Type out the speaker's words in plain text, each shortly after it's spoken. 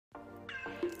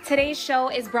Today's show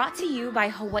is brought to you by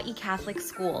Hawaii Catholic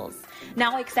Schools,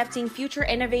 now accepting future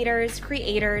innovators,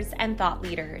 creators, and thought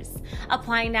leaders.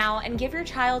 Apply now and give your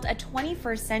child a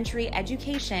 21st century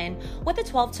education with a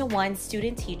 12-to-1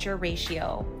 student-teacher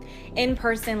ratio.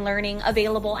 In-person learning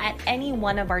available at any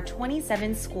one of our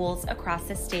 27 schools across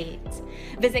the state.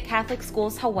 Visit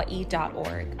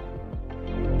CatholicSchoolsHawaii.org.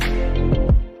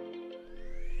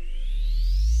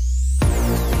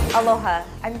 Aloha,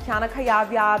 I'm Kiana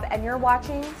Kayabyab, and you're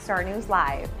watching Star News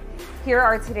Live. Here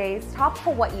are today's top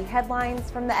Hawaii headlines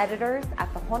from the editors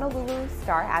at the Honolulu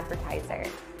Star-Advertiser.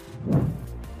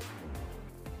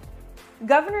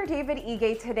 Governor David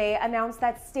Ige today announced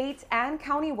that state and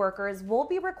county workers will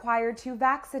be required to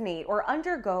vaccinate or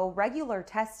undergo regular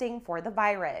testing for the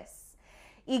virus.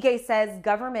 Ige says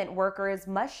government workers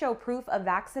must show proof of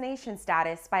vaccination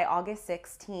status by August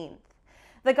 16th.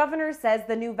 The governor says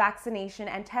the new vaccination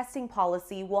and testing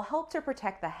policy will help to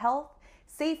protect the health,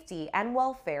 safety, and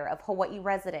welfare of Hawaii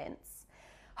residents.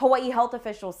 Hawaii health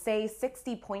officials say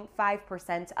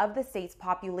 60.5% of the state's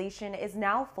population is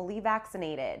now fully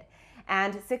vaccinated,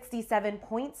 and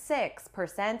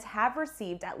 67.6% have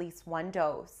received at least one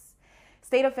dose.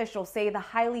 State officials say the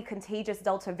highly contagious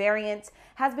Delta variant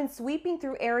has been sweeping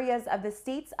through areas of the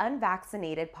state's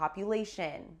unvaccinated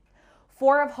population.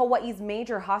 4 of Hawaii's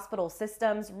major hospital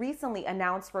systems recently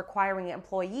announced requiring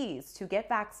employees to get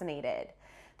vaccinated.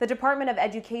 The Department of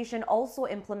Education also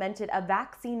implemented a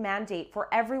vaccine mandate for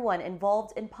everyone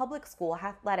involved in public school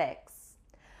athletics.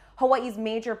 Hawaii's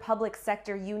major public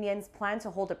sector unions plan to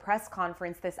hold a press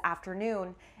conference this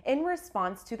afternoon in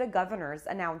response to the governor's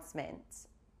announcement.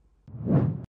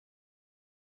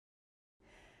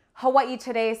 Hawaii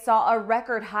today saw a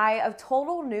record high of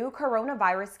total new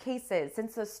coronavirus cases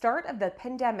since the start of the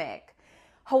pandemic.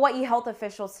 Hawaii health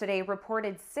officials today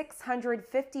reported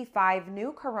 655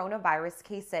 new coronavirus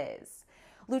cases.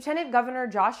 Lieutenant Governor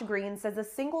Josh Green says a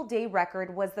single-day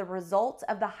record was the result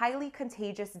of the highly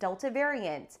contagious Delta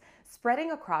variant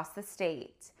spreading across the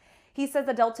state. He says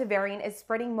the Delta variant is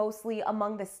spreading mostly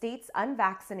among the state's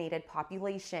unvaccinated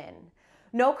population.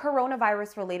 No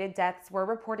coronavirus-related deaths were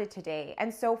reported today,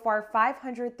 and so far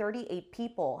 538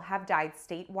 people have died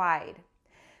statewide.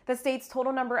 The state's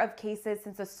total number of cases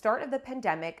since the start of the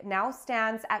pandemic now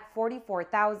stands at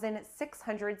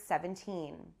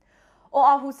 44,617.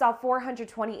 Oahu saw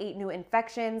 428 new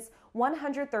infections,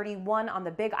 131 on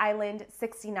the Big Island,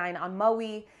 69 on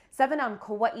Maui, 7 on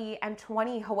Kauai, and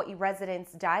 20 Hawaii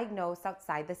residents diagnosed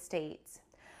outside the state.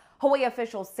 Hawaii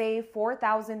officials say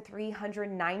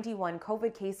 4,391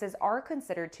 COVID cases are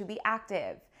considered to be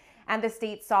active, and the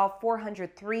state saw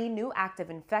 403 new active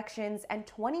infections and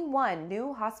 21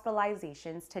 new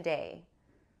hospitalizations today.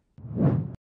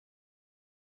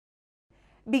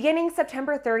 Beginning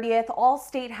September 30th, all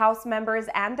State House members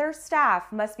and their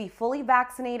staff must be fully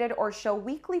vaccinated or show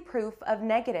weekly proof of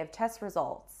negative test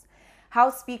results.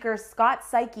 House Speaker Scott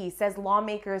Saiki says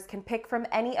lawmakers can pick from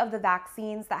any of the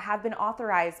vaccines that have been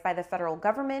authorized by the federal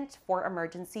government for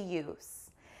emergency use.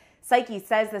 Saiki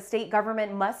says the state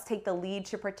government must take the lead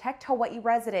to protect Hawaii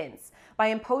residents by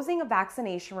imposing a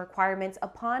vaccination requirement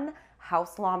upon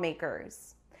House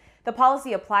lawmakers. The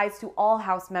policy applies to all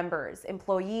House members,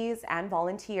 employees, and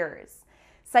volunteers.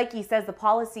 Saiki says the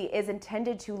policy is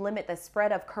intended to limit the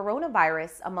spread of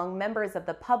coronavirus among members of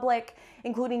the public,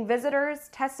 including visitors,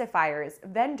 testifiers,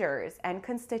 vendors, and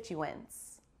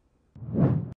constituents.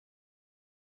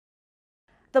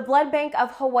 The Blood Bank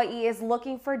of Hawaii is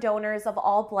looking for donors of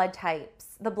all blood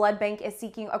types. The blood bank is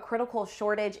seeking a critical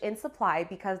shortage in supply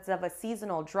because of a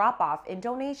seasonal drop-off in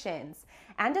donations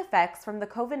and effects from the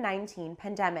COVID-19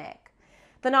 pandemic.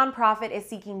 The nonprofit is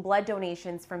seeking blood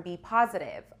donations from B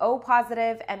positive, O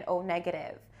positive, and O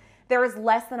negative. There is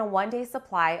less than a one-day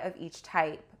supply of each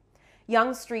type.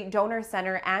 Young Street Donor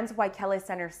Center and Waikele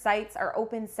Center sites are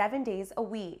open 7 days a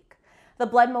week. The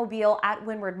Bloodmobile at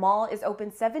Windward Mall is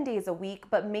open 7 days a week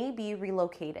but may be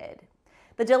relocated.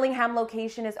 The Dillingham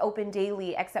location is open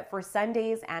daily except for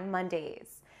Sundays and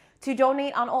Mondays. To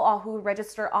donate on Oahu,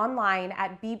 register online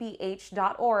at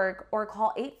bbh.org or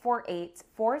call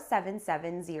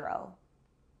 848-4770.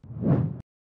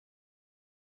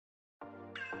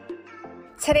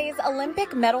 Today's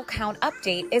Olympic medal count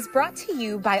update is brought to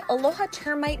you by Aloha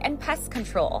Termite and Pest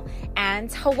Control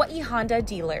and Hawaii Honda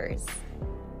Dealers.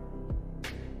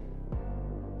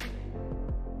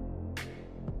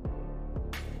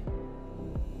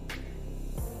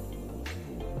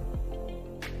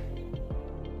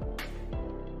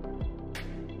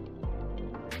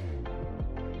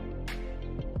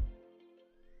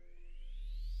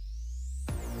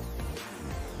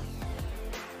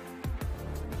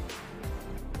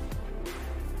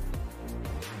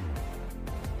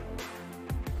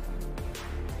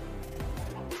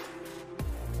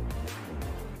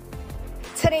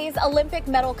 Today's Olympic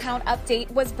medal count update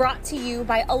was brought to you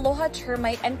by Aloha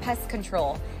Termite and Pest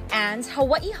Control and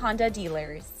Hawaii Honda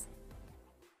Dealers.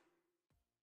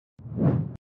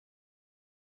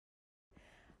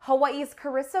 Hawaii's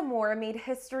Carissa Moore made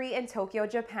history in Tokyo,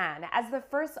 Japan as the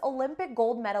first Olympic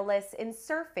gold medalist in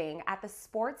surfing at the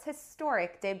sport's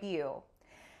historic debut.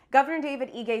 Governor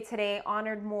David Ige today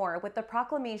honored Moore with the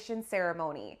proclamation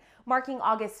ceremony, marking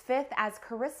August 5th as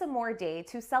Carissa Moore Day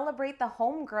to celebrate the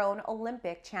homegrown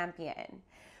Olympic champion.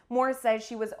 Moore says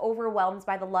she was overwhelmed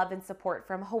by the love and support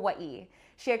from Hawaii.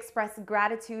 She expressed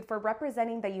gratitude for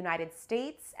representing the United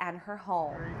States and her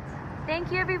home. Thank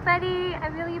you, everybody. I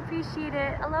really appreciate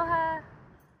it. Aloha.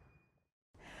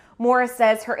 Moore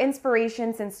says her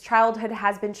inspiration since childhood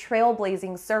has been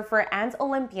trailblazing surfer and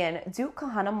Olympian Duke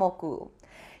Kahanamoku.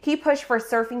 He pushed for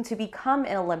surfing to become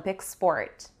an Olympic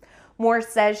sport. Moore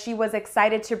says she was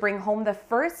excited to bring home the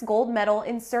first gold medal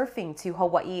in surfing to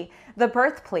Hawaii, the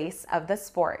birthplace of the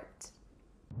sport.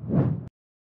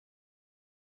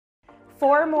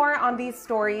 For more on these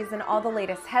stories and all the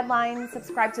latest headlines,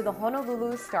 subscribe to the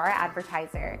Honolulu Star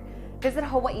Advertiser. Visit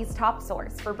Hawaii's top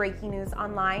source for breaking news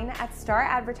online at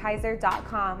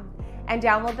staradvertiser.com and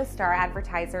download the Star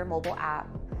Advertiser mobile app.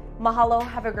 Mahalo,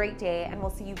 have a great day, and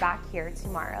we'll see you back here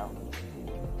tomorrow.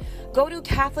 Go to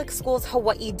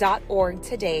CatholicSchoolsHawaii.org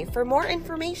today for more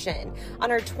information on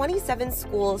our 27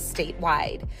 schools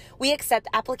statewide. We accept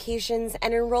applications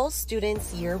and enroll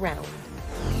students year-round.